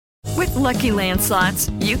With Lucky Land Slots,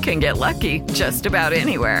 you can get lucky just about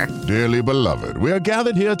anywhere. Dearly beloved, we are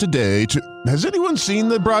gathered here today to... Has anyone seen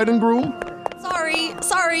the bride and groom?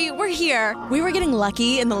 Sorry, we're here. We were getting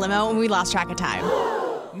lucky in the limo and we lost track of time.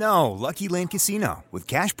 No, Lucky Land Casino, with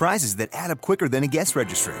cash prizes that add up quicker than a guest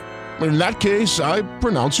registry. In that case, I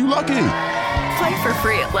pronounce you lucky. Play for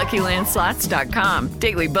free at LuckyLandSlots.com.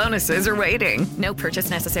 Daily bonuses are waiting. No purchase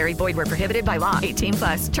necessary. Void where prohibited by law.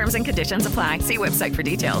 18+. Terms and conditions apply. See website for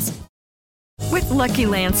details. With Lucky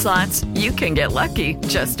Land Slots, you can get lucky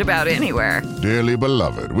just about anywhere. Dearly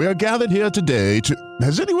beloved, we are gathered here today to...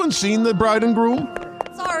 Has anyone seen the bride and groom?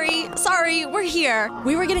 Sorry, we're here.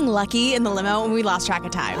 We were getting lucky in the limo and we lost track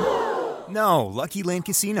of time. No, Lucky Land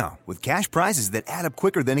Casino, with cash prizes that add up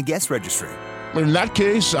quicker than a guest registry. In that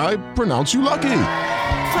case, I pronounce you lucky.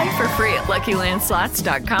 Play for free at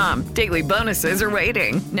LuckyLandSlots.com. Daily bonuses are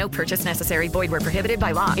waiting. No purchase necessary. Void where prohibited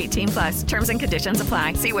by law. 18+. Terms and conditions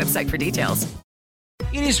apply. See website for details.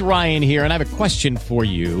 It is Ryan here, and I have a question for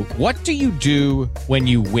you. What do you do when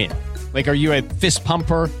you win? Like, are you a fist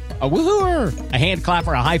pumper, a woo-hooer, a hand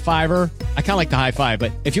clapper, a high-fiver? I kind of like the high-five,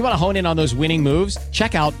 but if you want to hone in on those winning moves,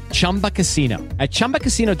 check out Chumba Casino. At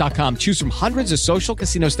ChumbaCasino.com, choose from hundreds of social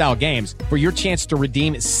casino-style games for your chance to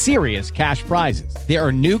redeem serious cash prizes. There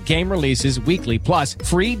are new game releases weekly, plus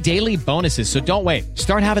free daily bonuses, so don't wait.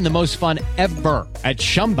 Start having the most fun ever at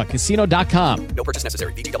ChumbaCasino.com. No purchase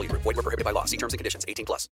necessary. VGW Group. Void where prohibited by law. See terms and conditions.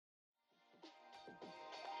 18+.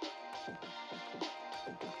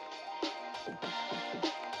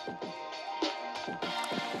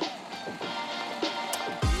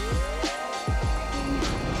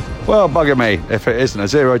 Well, bugger me if it isn't a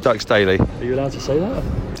Zero Ducks Daily. Are you allowed to say that?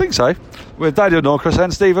 I think so. With Daniel Norcross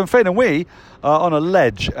and Stephen Finn, and we are on a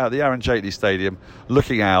ledge at the Aaron Jaitley Stadium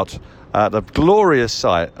looking out at the glorious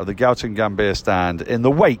sight of the Galton Gambier stand in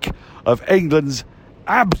the wake of England's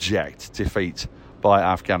abject defeat by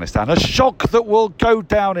Afghanistan. A shock that will go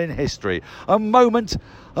down in history. A moment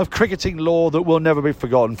of cricketing lore that will never be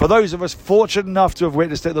forgotten. For those of us fortunate enough to have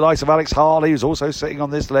witnessed it, the likes of Alex Harley, who's also sitting on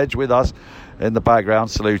this ledge with us in the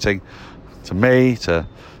background, saluting to me, to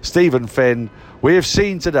Stephen Finn, we have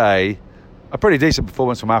seen today a pretty decent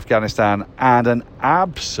performance from Afghanistan and an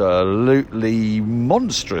absolutely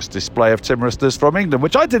monstrous display of timorousness from England,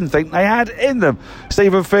 which I didn't think they had in them.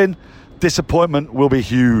 Stephen Finn, disappointment will be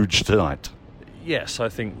huge tonight. Yes, I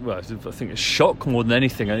think it's shock more than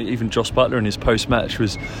anything. Even Joss Butler in his post-match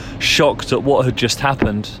was shocked at what had just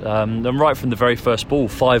happened. And right from the very first ball,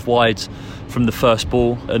 5 wides from the first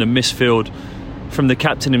ball and a misfield from the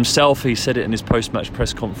captain himself. He said it in his post-match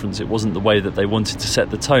press conference. It wasn't the way that they wanted to set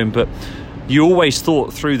the tone, but you always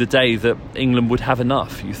thought through the day that England would have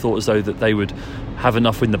enough. You thought as though that they would have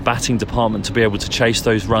enough in the batting department to be able to chase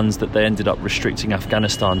those runs that they ended up restricting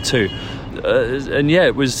Afghanistan to.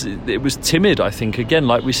 It was timid, I think. Again,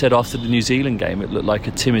 like we said after the New Zealand game, it looked like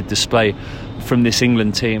a timid display from this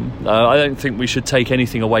England team. I don't think we should take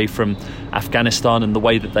anything away from Afghanistan and the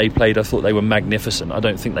way that they played. I thought they were magnificent. I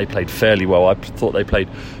don't think they played fairly well. I thought they played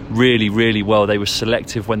really, really well. They were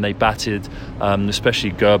selective when they batted,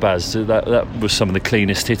 especially Gurbaz. That was some of the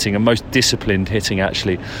cleanest hitting and most disciplined hitting,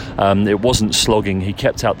 actually. It wasn't slogging. He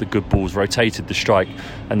kept out the good balls, rotated the strike,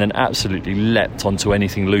 and then absolutely leapt onto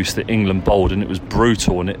anything loose that England bowled, and it was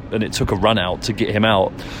brutal, and it took a run out to get him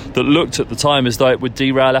out that looked at the time as though it would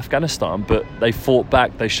derail Afghanistan, but they fought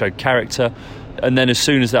back, they showed character. And then as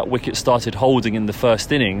soon as that wicket started holding in the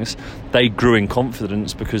first innings, they grew in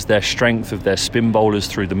confidence because their strength of their spin bowlers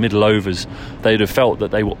through the middle overs, they'd have felt that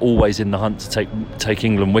they were always in the hunt to take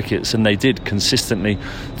England wickets, and they did consistently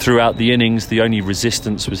throughout the innings. The only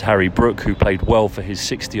resistance was Harry Brook, who played well for his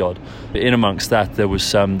 60-odd. In amongst that, there was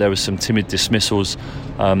some timid dismissals,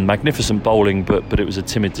 magnificent bowling, but it was a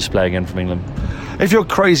timid display again from England. If you're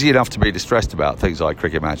crazy enough to be distressed about things like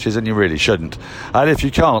cricket matches, and you really shouldn't, and if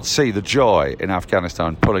you can't see the joy in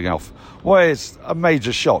Afghanistan pulling off what is a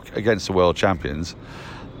major shock against the world champions,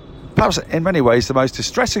 perhaps in many ways the most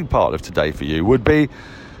distressing part of today for you would be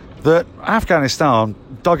that Afghanistan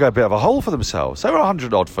dug a bit of a hole for themselves. They were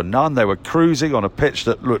 100 odd for none. They were cruising on a pitch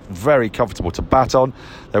that looked very comfortable to bat on.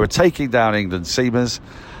 They were taking down England's seamers.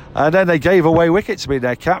 And then they gave away wickets. I mean,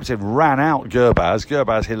 their captain ran out Gurbaz.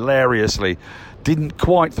 Gurbaz hilariously didn't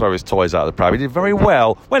quite throw his toys out of the pram. He did very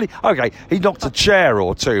well. Well, he knocked a chair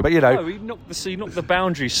or two, but No, he knocked the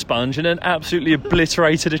boundary sponge and then absolutely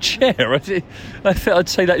obliterated a chair. I'd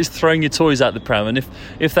say that is throwing your toys out the pram, and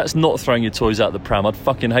if that's not throwing your toys out the pram, I'd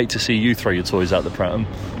fucking hate to see you throw your toys out the pram.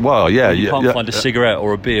 Well, yeah. You can't find a cigarette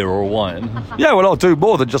or a beer or a wine. Yeah, well, I'll do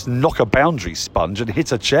more than just knock a boundary sponge and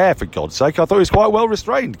hit a chair, for God's sake. I thought he was quite well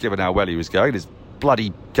restrained, given how well he was going. His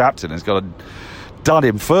bloody captain has got a done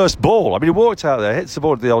him first ball. I mean, he walked out there, hits the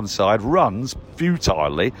ball at the onside, runs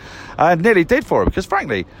futilely, and nearly did for him, because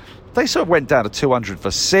frankly, they sort of went down to 200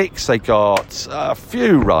 for 6. They got a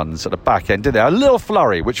few runs at the back end, didn't they? A little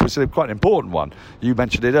flurry, which was quite an important one. You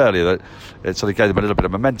mentioned it earlier, that it sort of gave them a little bit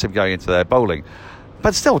of momentum going into their bowling.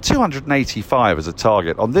 But still, 285 as a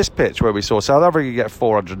target on this pitch, where we saw South Africa get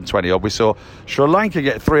 420 odd. We saw Sri Lanka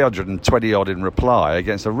get 320 odd in reply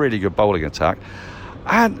against a really good bowling attack.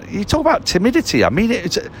 And you talk about timidity. I mean,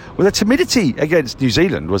 the timidity against New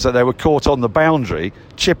Zealand was that they were caught on the boundary,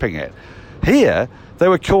 chipping it. Here, they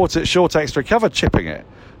were caught at short extra cover, chipping it.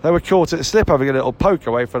 They were caught at slip, having a little poke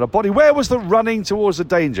away from the body. Where was the running towards the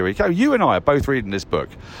danger? You and I are both reading this book,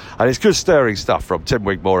 and it's good stirring stuff from Tim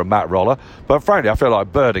Wigmore and Matt Roller. But frankly, I feel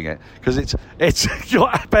like burning it, because it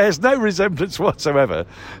bears no resemblance whatsoever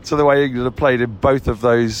to the way England have played in both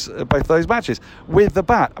those matches with the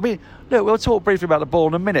bat. I mean, look, we'll talk briefly about the ball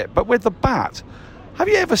in a minute, but with the bat, have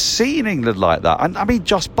you ever seen England like that? And I mean,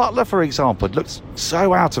 Josh Buttler, for example, looked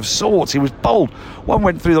so out of sorts. He was bowled. One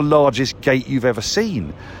went through the largest gate you've ever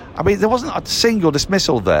seen. I mean, there wasn't a single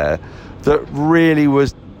dismissal there that really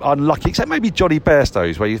was unlucky, except maybe Johnny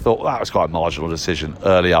Bairstow's, where you thought, well, that was quite a marginal decision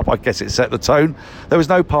early up. I guess it set the tone. There was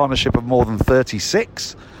no partnership of more than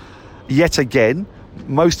 36. Yet again,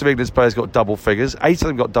 most of England's players got double figures. 8 of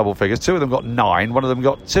them got double figures. 2 of them got 9. 1 of them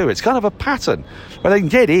got 2. It's kind of a pattern where they can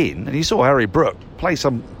get in, and you saw Harry Brook play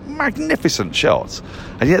some magnificent shots,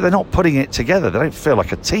 and yet they're not putting it together. They don't feel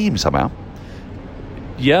like a team somehow.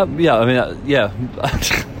 Yeah. I mean,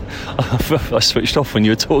 I switched off when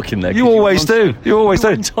you were talking there. You always do. You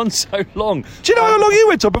went on so long. Do you know how long you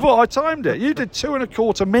went on before I timed it? You did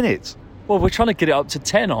 2.25 minutes. Well, we're trying to get it up to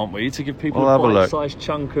 10, aren't we? To give people a bite-sized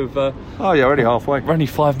chunk of... oh, yeah, already halfway. We're only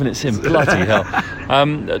 5 minutes in. Bloody hell.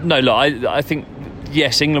 No, look, I think...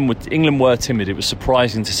 Yes, England were timid. It was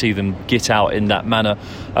surprising to see them get out in that manner.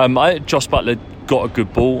 Josh Buttler got a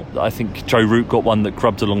good ball. I think Joe Root got one that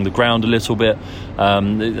grubbed along the ground a little bit. I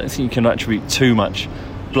think you can attribute too much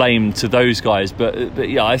blame to those guys. But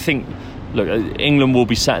yeah, I think... Look, England will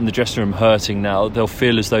be sat in the dressing room hurting now. They'll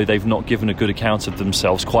feel as though they've not given a good account of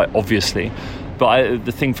themselves, quite obviously. But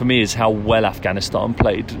the thing for me is how well Afghanistan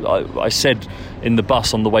played. I said in the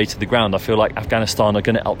bus on the way to the ground, I feel like Afghanistan are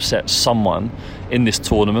going to upset someone in this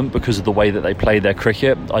tournament because of the way that they play their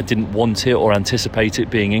cricket. I didn't want it or anticipate it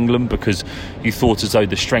being England, because you thought as though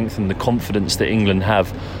the strength and the confidence that England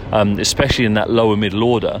have, especially in that lower middle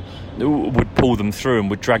order, would pull them through and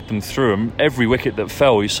would drag them through. And every wicket that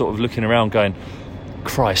fell, you're sort of looking around going,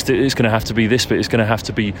 Christ, it's going to have to be this bit, it's going to have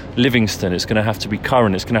to be Livingston, it's going to have to be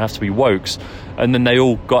Curran, it's going to have to be Wokes. And then they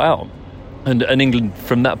all got out. And England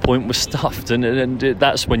from that point was stuffed, and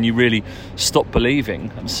that's when you really stop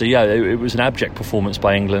believing. So yeah, it was an abject performance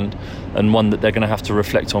by England, and one that they're going to have to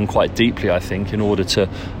reflect on quite deeply, I think, in order to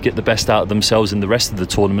get the best out of themselves in the rest of the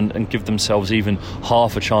tournament and give themselves even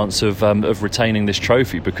half a chance of retaining this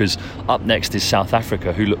trophy. Because up next is South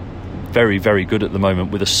Africa, who look very, very good at the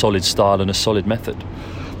moment with a solid style and a solid method.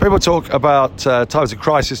 People talk about times of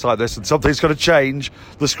crisis like this and something's got to change.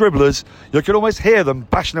 The scribblers, you can almost hear them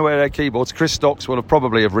bashing away at their keyboards. Chris Stocks will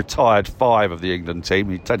probably have retired 5 of the England team.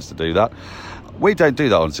 He tends to do that. We don't do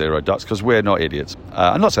that on Zero Ducks because we're not idiots.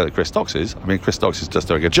 I'm not saying that Chris Stocks is. I mean, Chris Stocks is just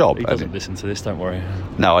doing a job. He doesn't listen to this, don't worry.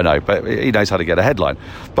 No, I know, but he knows how to get a headline.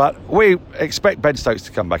 But we expect Ben Stokes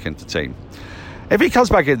to come back into the team. If he comes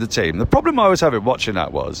back into the team, the problem I was having watching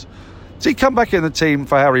that was, does he come back in the team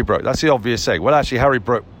for Harry Brook? That's the obvious thing. Well, actually, Harry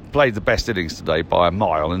Brook played the best innings today by a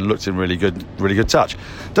mile and looked in really good touch.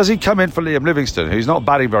 Does he come in for Liam Livingstone, who's not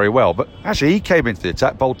batting very well, but actually he came into the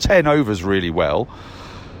attack, bowled 10 overs really well?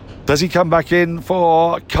 Does he come back in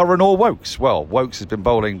for Curran or Wokes? Well, Wokes has been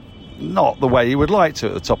bowling not the way he would like to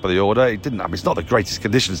at the top of the order. It's not the greatest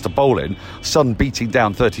conditions to bowl in. Sun beating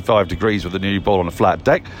down 35 degrees with a new ball on a flat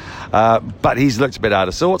deck. But he's looked a bit out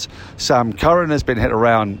of sorts. Sam Curran has been hit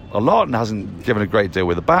around a lot and hasn't given a great deal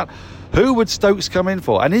with the bat. Who would Stokes come in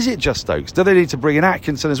for? And is it just Stokes? Do they need to bring in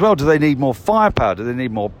Atkinson as well? Do they need more firepower? Do they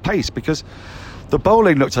need more pace? Because the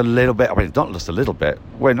bowling looked a little bit, not just a little bit.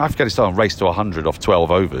 When Afghanistan raced to 100 off 12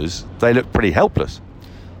 overs, they looked pretty helpless.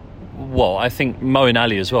 Well, I think Moeen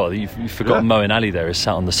Ali as well. You've forgotten Moeen Ali there is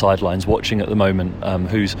sat on the sidelines watching at the moment,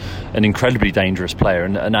 who's an incredibly dangerous player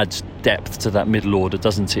and adds depth to that middle order,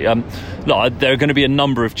 doesn't he? Look, there are going to be a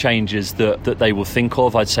number of changes that they will think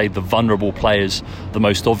of. I'd say the vulnerable players, the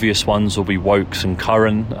most obvious ones will be Wokes and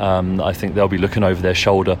Curran. I think they'll be looking over their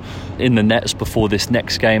shoulder in the nets before this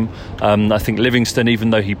next game. I think Livingston, even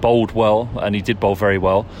though he bowled well, and he did bowl very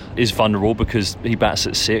well, is vulnerable because he bats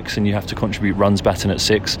at 6 and you have to contribute runs batting at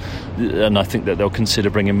 6. And I think that they'll consider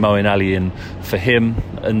bringing Moeen Ali in for him,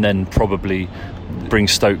 and then probably bring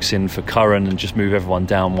Stokes in for Curran and just move everyone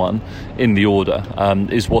down one in the order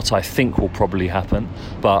is what I think will probably happen.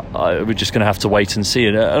 But we're just going to have to wait and see.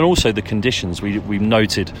 And also the conditions. We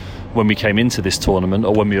noted when we came into this tournament,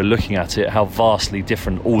 or when we were looking at it, how vastly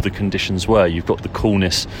different all the conditions were. You've got the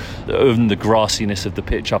coolness and the grassiness of the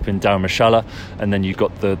pitch up in Dharamshala, and then you've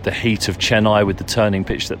got the heat of Chennai with the turning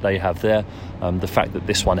pitch that they have there. The fact that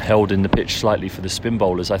this one held in the pitch slightly for the spin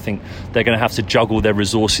bowlers, I think they're going to have to juggle their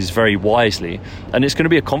resources very wisely, and it's going to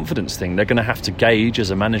be a confidence thing. They're going to have to gauge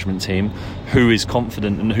as a management team who is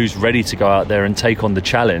confident and who's ready to go out there and take on the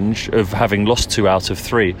challenge of having lost 2 out of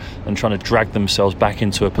 3 and trying to drag themselves back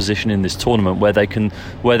into a position in this tournament where they can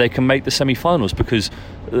make the semi-finals, because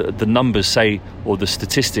the numbers say, or the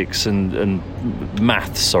statistics and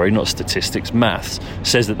maths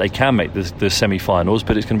says that they can make the semi-finals,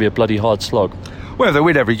 but it's going to be a bloody hard slog. Well, if they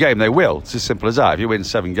win every game, they will. It's as simple as that. If you win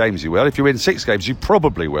 7 games, you will. If you win 6 games, you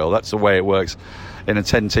probably will. That's the way it works in a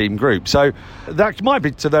 10-team group. So that might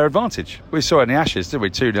be to their advantage. We saw it in the Ashes, didn't we?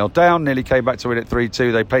 2-0 down, nearly came back to win it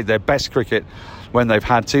 3-2. They played their best cricket when they've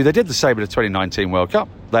had to. They did the same in the 2019 World Cup.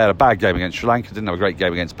 They had a bad game against Sri Lanka, didn't have a great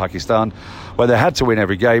game against Pakistan, where they had to win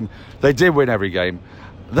every game. They did win every game.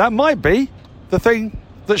 That might be the thing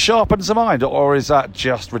that sharpens the mind, or is that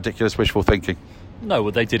just ridiculous wishful thinking? No,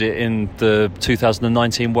 well, they did it in the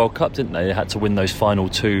 2019 World Cup, didn't they? They had to win those final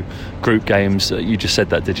 2 group games. You just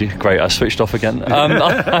said that, did you? Great, I switched off again.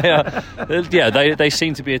 They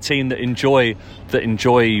seem to be a team that enjoy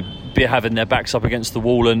having their backs up against the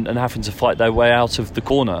wall and having to fight their way out of the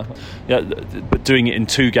corner. But doing it in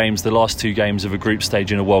 2 games, the last 2 games of a group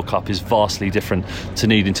stage in a World Cup, is vastly different to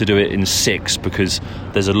needing to do it in 6, because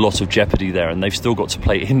there's a lot of jeopardy there, and they've still got to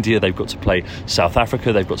play India, they've got to play South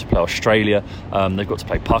Africa, they've got to play Australia, they've got to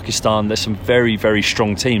play Pakistan. There's some very, very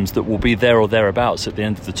strong teams that will be there or thereabouts at the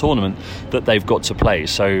end of the tournament that they've got to play.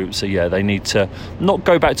 So they need to not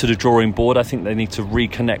go back to the drawing board. I think they need to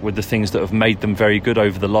reconnect with the things that have made them very good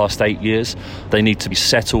over the last 8 years. They need to be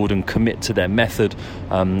settled and commit to their method,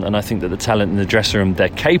 and I think that the talent in the dressing room, they're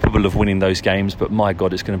capable of winning those games, but my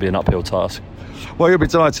God, it's going to be an uphill task. Well, you'll be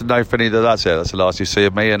delighted to know, Finney, that's it. That's the last you see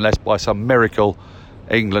of me, unless by some miracle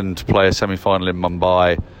England play a semi-final in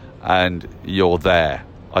Mumbai and you're there.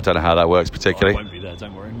 I don't know how that works particularly. I won't be there,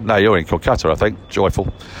 don't worry. No, you're in Kolkata, I think.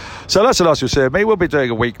 Joyful. So that's the last you'll see of me. We'll be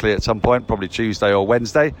doing a weekly at some point, probably Tuesday or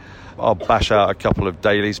Wednesday. I'll bash out a couple of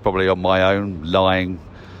dailies, probably on my own, lying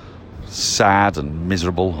sad and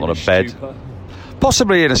miserable on a bed. Stupor.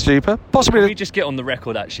 Possibly in a stupor. Possibly. Can we just get on the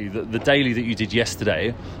record, actually, that the daily that you did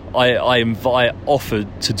yesterday, I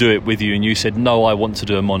offered to do it with you, and you said, no, I want to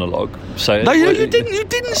do a monologue. So no, you didn't. You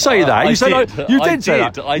didn't say that. You said you did say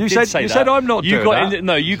that. I did say that. You said I'm not doing that.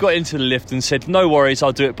 No, you got into the lift and said, no worries,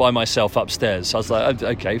 I'll do it by myself upstairs. So I was like,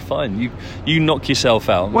 okay, fine. You knock yourself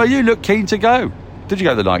out. Well, you look keen to go. Did you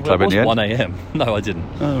go to the nightclub in the end? It was 1 a.m. No, I didn't.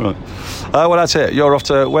 Oh, right. Well, that's it. You're off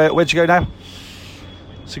to where'd you go now?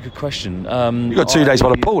 It's a good question. You've got 2 days by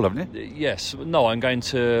the pool, haven't you? Yes. No, I'm going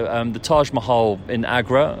to the Taj Mahal in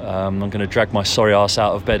Agra. I'm going to drag my sorry ass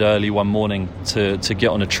out of bed early one morning to get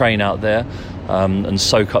on a train out there and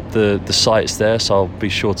soak up the sights there. So I'll be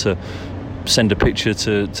sure to send a picture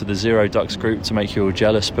to the Zero Ducks group to make you all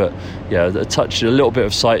jealous. But yeah, a little bit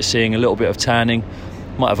of sightseeing, a little bit of tanning.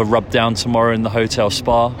 Might have a rub down tomorrow in the hotel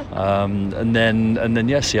spa, and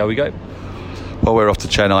then see how we go. Well, we're off to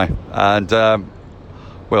Chennai, and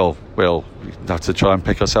we'll have to try and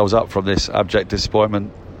pick ourselves up from this abject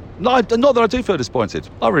disappointment. Not that I do feel disappointed.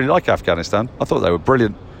 I really like Afghanistan. I thought they were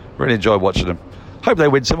brilliant. Really enjoyed watching them. Hope they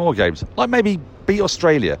win some more games. Like maybe beat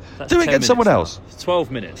Australia. Do it against someone else.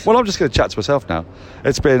 12 minutes. Well, I'm just going to chat to myself now.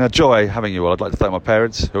 It's been a joy having you all. I'd like to thank my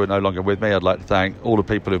parents who are no longer with me. I'd like to thank all the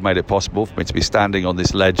people who've made it possible for me to be standing on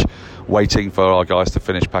this ledge waiting for our guys to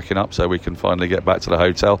finish packing up so we can finally get back to the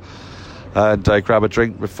hotel and grab a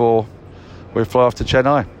drink before we fly off to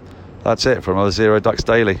Chennai. That's it from another Zero Ducks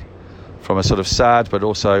Daily. From a sort of sad but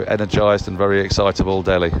also energised and very excitable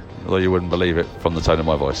Delhi, although you wouldn't believe it from the tone of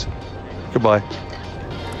my voice. Goodbye.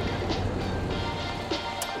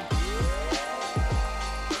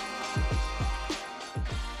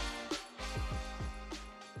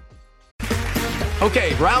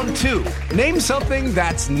 Okay, round 2. Name something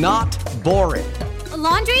that's not boring. A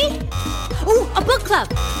laundry? Ooh, a book club.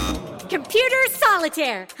 Computer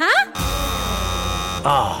solitaire, huh?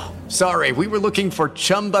 Ah, sorry, we were looking for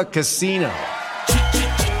Chumba Casino.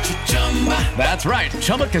 That's right,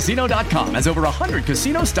 ChumbaCasino.com has over 100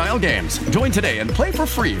 casino-style games. Join today and play for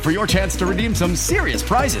free for your chance to redeem some serious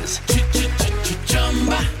prizes.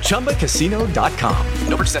 ChumbaCasino.com.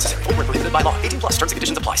 No purchase necessary. Void where prohibited by law. 18+ terms and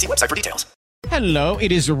conditions apply. See website for details. Hello,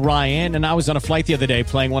 it is Ryan, and I was on a flight the other day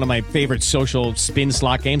playing one of my favorite social spin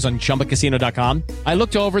slot games on ChumbaCasino.com. I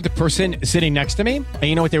looked over at the person sitting next to me, and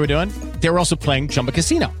you know what they were doing? They were also playing Chumba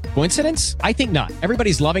Casino. Coincidence? I think not.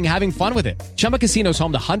 Everybody's loving having fun with it. Chumba Casino is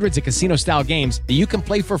home to hundreds of casino-style games that you can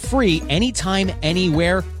play for free anytime,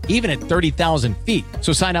 anywhere, even at 30,000 feet.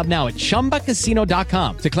 So sign up now at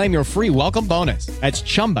ChumbaCasino.com to claim your free welcome bonus. That's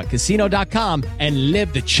ChumbaCasino.com and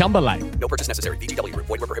live the Chumba life. No purchase necessary. VGW. Void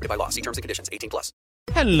where prohibited by law. See terms and conditions. 18+.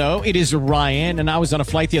 Hello, it is Ryan, and I was on a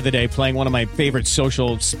flight the other day playing one of my favorite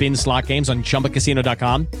social spin slot games on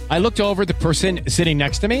ChumbaCasino.com. I looked over at the person sitting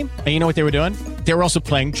next to me, and you know what they were doing? They were also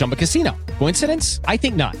playing Chumba Casino. Coincidence? I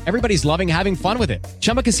think not. Everybody's loving having fun with it.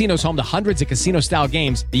 Chumba Casino is home to hundreds of casino-style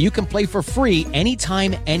games that you can play for free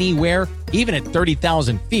anytime, anywhere, even at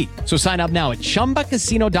 30,000 feet. So sign up now at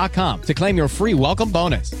ChumbaCasino.com to claim your free welcome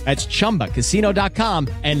bonus. That's ChumbaCasino.com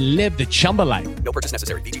and live the Chumba life. No purchase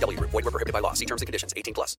necessary. VGW. Void where prohibited by law. See terms and conditions.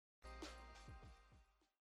 18+.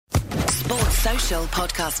 Sports Social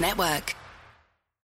Podcast Network.